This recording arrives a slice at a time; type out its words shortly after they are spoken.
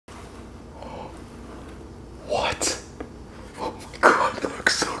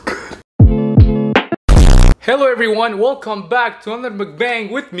Hello everyone, welcome back to another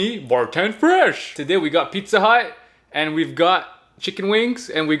mukbang with me, Bartend Fresh. Today we got Pizza Hut and we've got chicken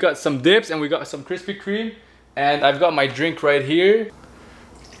wings and we got some dips and we got some Krispy Kreme and I've got my drink right here.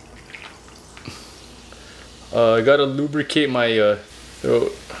 I gotta lubricate my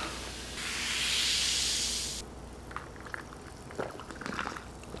throat.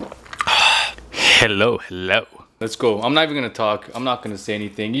 Hello. Let's go. I'm not even gonna talk. I'm not gonna say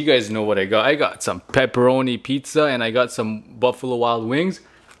anything. You guys know what I got. I got some pepperoni pizza and I got some Buffalo Wild Wings.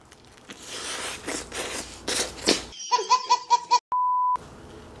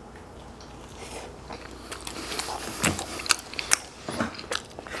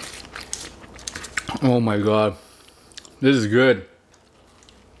 Oh my god. This is good.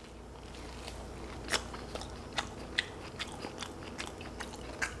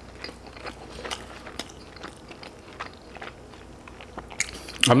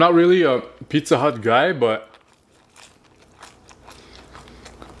 I'm not really a Pizza Hut guy, but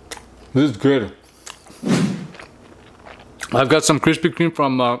this is good. I've got some Krispy Kreme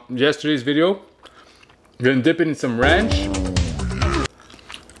from yesterday's video. I'm gonna dip it in some ranch and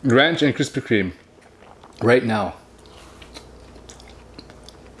Krispy Kreme right now.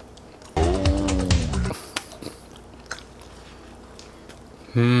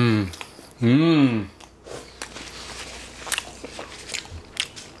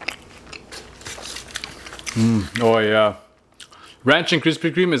 Oh yeah. Ranch and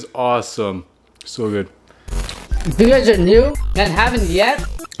Krispy Kreme is awesome. So good. If you guys are new and haven't yet,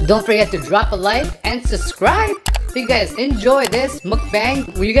 don't forget to drop a like and subscribe. If you guys enjoy this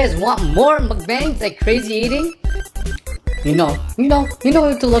mukbang, you guys want more mukbangs like crazy eating, you know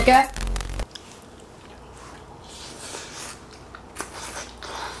what to look at.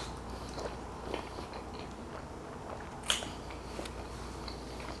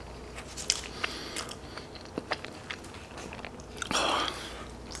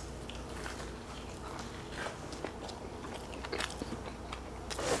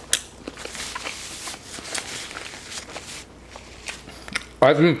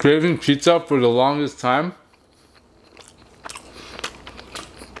 I've been craving pizza for the longest time.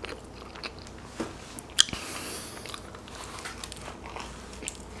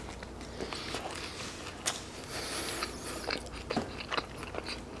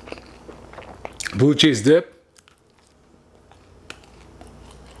 Blue cheese dip.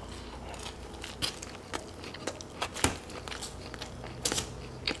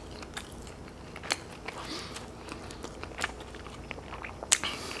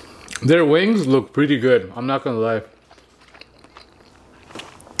 Their wings look pretty good, I'm not gonna lie.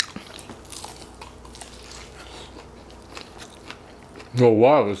 Oh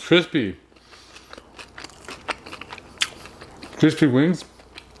wow, it's crispy. Crispy wings.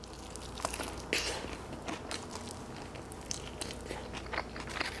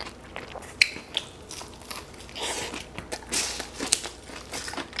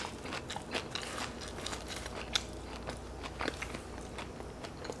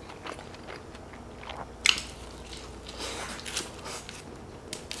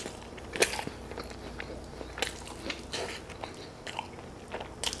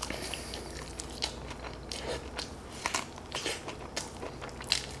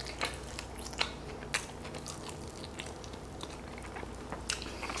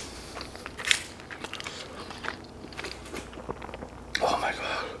 Oh my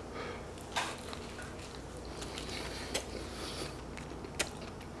god.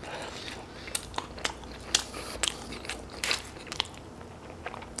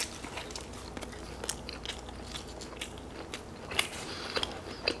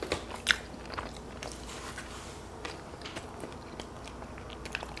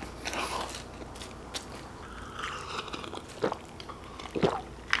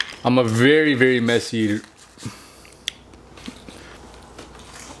 I'm a very messy eater.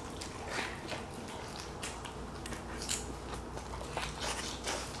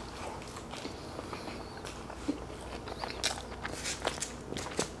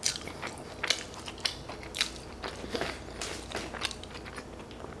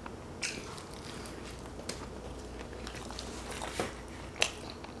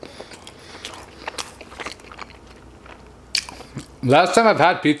 Last time I've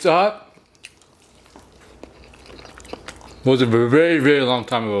had Pizza Hut was a very long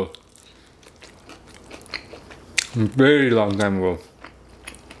time ago. Very long time ago.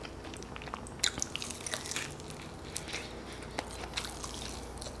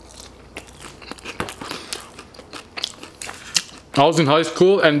 I was in high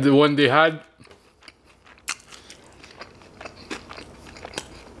school and when they had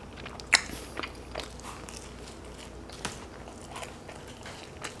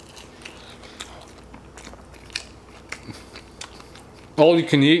all you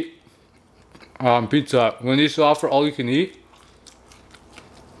can eat Pizza Hut. When they used to offer all you can eat,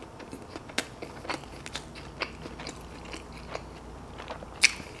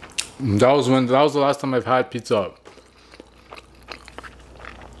 that was the last time I've had Pizza Hut.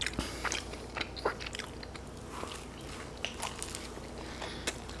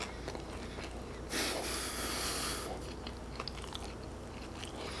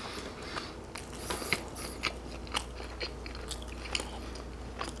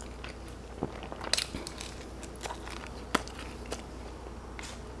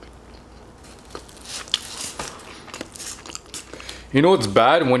 You know what's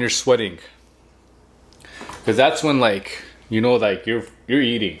bad? When you're sweating. Because that's when, like, you know, like, you're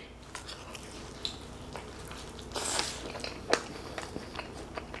eating.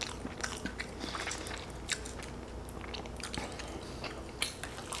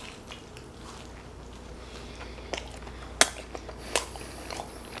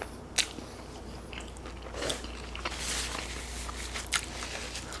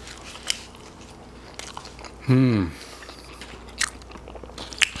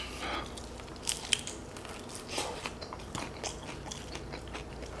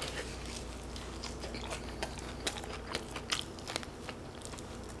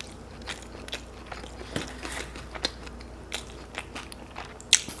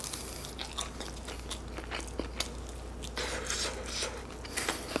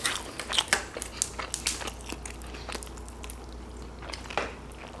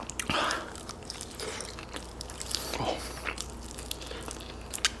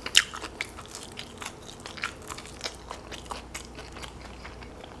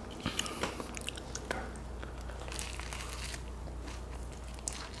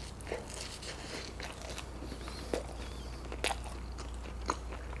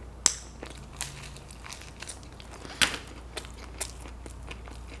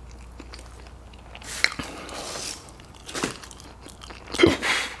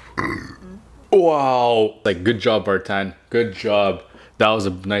 Wow. Like, good job, Bartan. Good job. That was a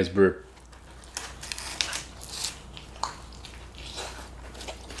nice burp.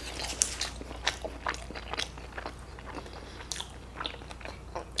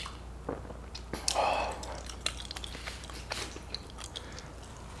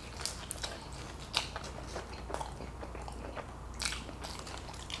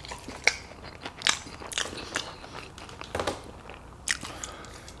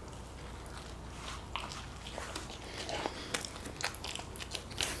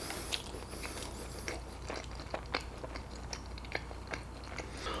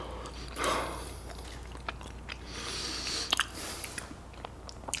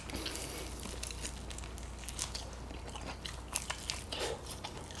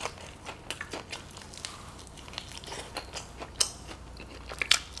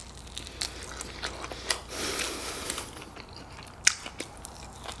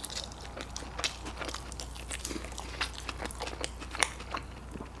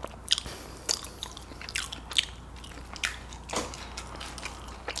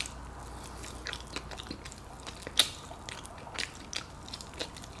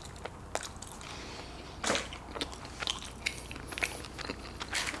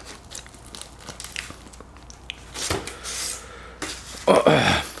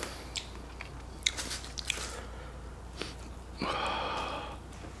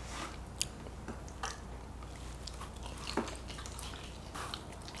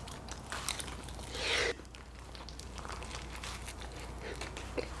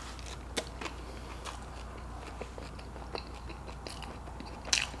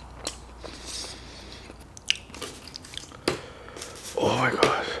 Oh my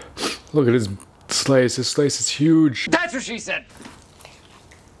god. Look at his slice. His slice is huge. That's what she said.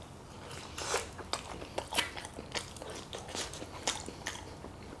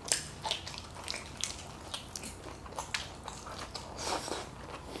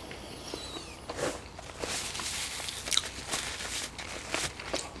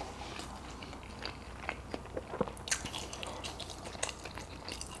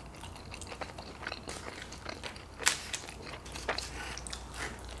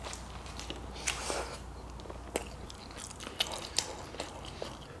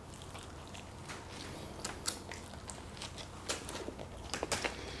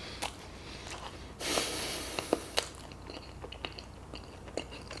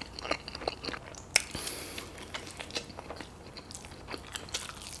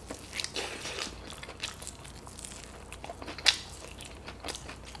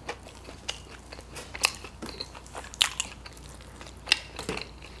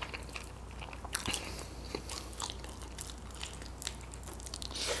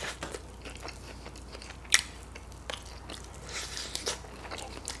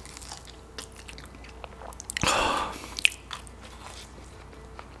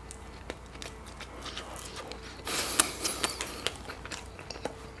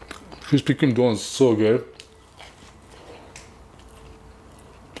 Krispy Kreme donut is so good.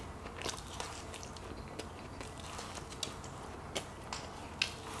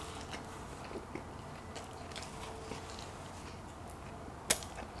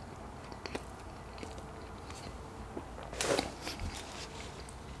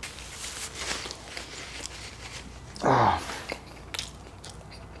 Ah.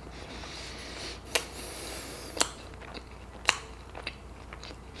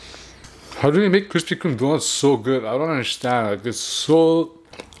 How do they make Krispy Kreme donuts so good? I don't understand. Like, it's so...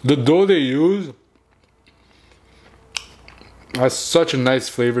 The dough they use has such a nice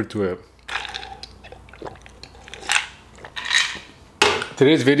flavor to it.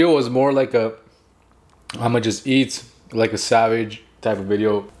 Today's video was more like a I'ma just eat like a savage type of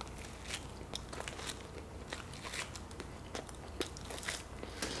video.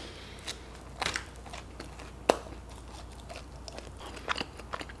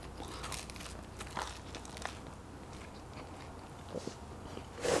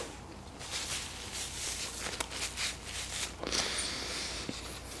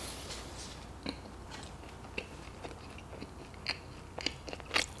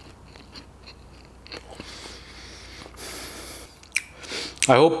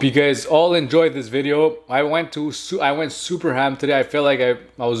 I hope you guys all enjoyed this video. I went super ham today. I felt like I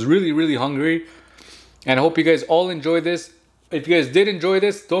was really hungry, and I hope you guys all enjoyed this. If you guys did enjoy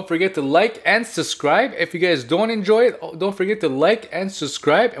this, don't forget to like and subscribe. If you guys don't enjoy it, don't forget to like and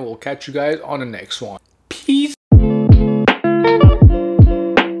subscribe, and we'll catch you guys on the next one.